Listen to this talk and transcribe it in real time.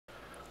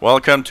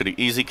Welcome to the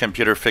Easy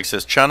Computer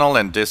Fixes channel,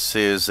 and this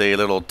is a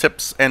little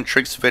tips and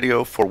tricks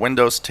video for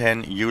Windows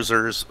 10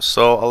 users.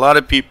 So a lot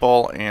of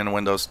people in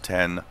Windows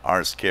 10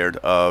 are scared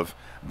of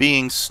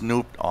being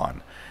snooped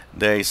on.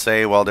 They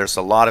say, well, there's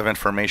a lot of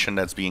information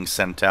that's being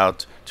sent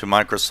out to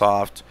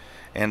Microsoft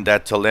and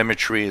that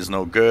telemetry is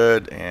no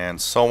good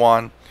and so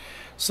on.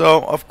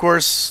 So of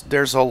course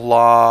there's a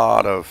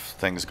lot of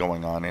things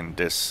going on in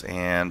this,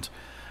 and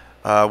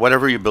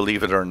whatever you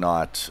believe it or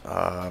not,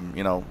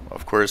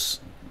 of course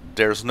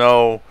there's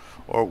no,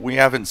 or we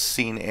haven't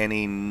seen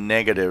any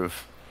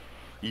negative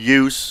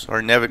use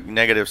or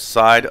negative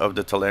side of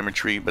the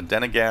telemetry. But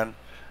then again,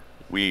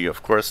 we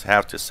of course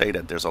have to say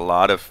that there's a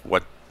lot of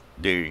what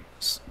they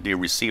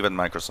receive at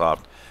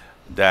Microsoft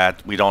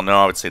that we don't know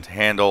how it's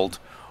handled,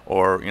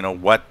 or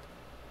what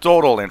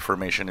total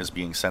information is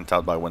being sent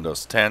out by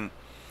Windows 10.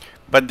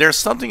 But there's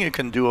something you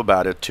can do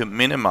about it to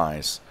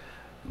minimize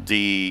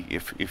the,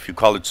 if you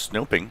call it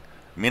snooping,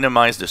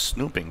 minimize the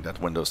snooping that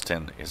Windows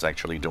 10 is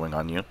actually doing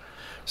on you.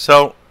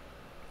 So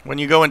when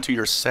you go into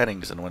your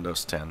settings in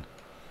Windows 10,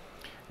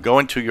 go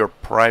into your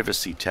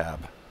privacy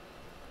tab.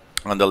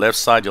 On the left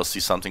side you'll see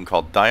something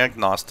called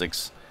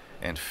diagnostics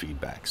and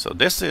feedback. So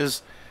this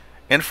is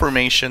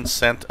information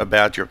sent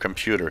about your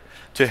computer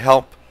to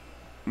help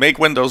make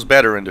Windows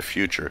better in the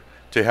future,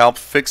 to help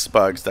fix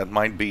bugs that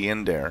might be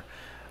in there.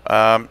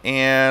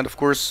 And of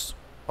course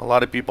a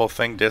lot of people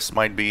think this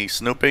might be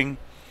snooping.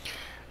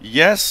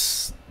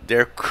 Yes,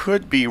 there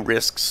could be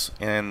risks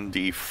in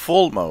the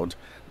full mode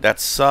that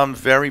some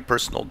very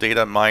personal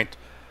data might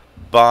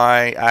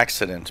by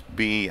accident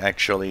be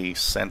actually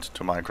sent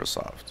to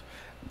Microsoft.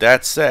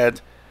 That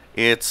said,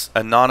 it's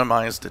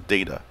anonymized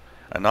data.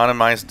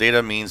 Anonymized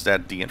data means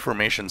that the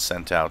information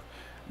sent out,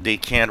 they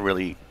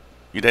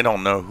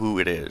don't know who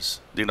it is.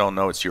 They don't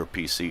know it's your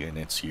PC and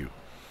it's you.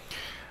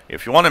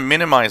 If you want to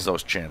minimize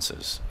those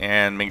chances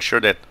and make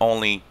sure that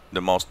only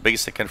the most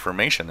basic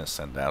information is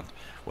sent out,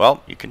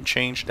 well, you can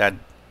change that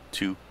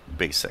to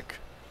basic.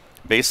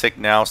 Basic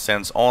now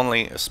sends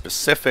only a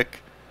specific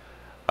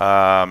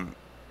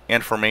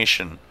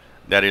information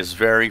that is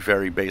very,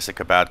 very basic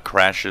about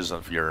crashes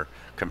of your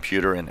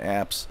computer and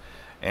apps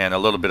and a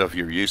little bit of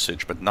your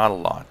usage, but not a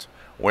lot.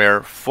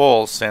 Where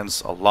full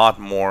sends a lot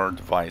more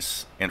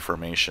device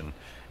information,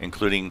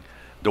 including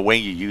the way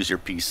you use your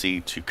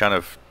PC to kind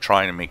of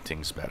try to make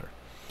things better.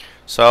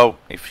 So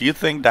if you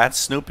think that's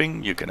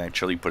snooping, you can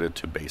actually put it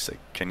to basic.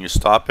 Can you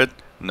stop it?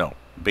 No.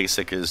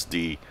 Basic is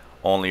the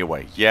only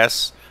way.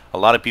 Yes, a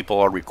lot of people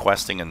are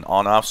requesting an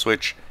on-off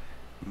switch.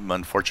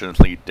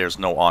 Unfortunately, there's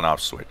no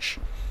on-off switch.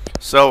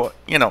 So,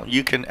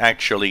 you can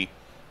actually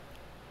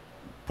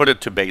put it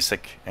to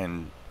basic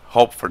and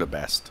hope for the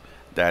best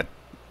that,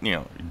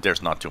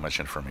 there's not too much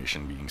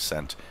information being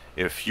sent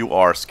if you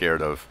are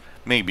scared of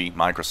maybe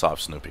Microsoft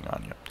snooping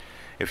on you.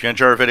 If you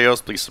enjoy our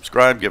videos, please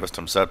subscribe, give us a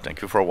thumbs up.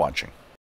 Thank you for watching.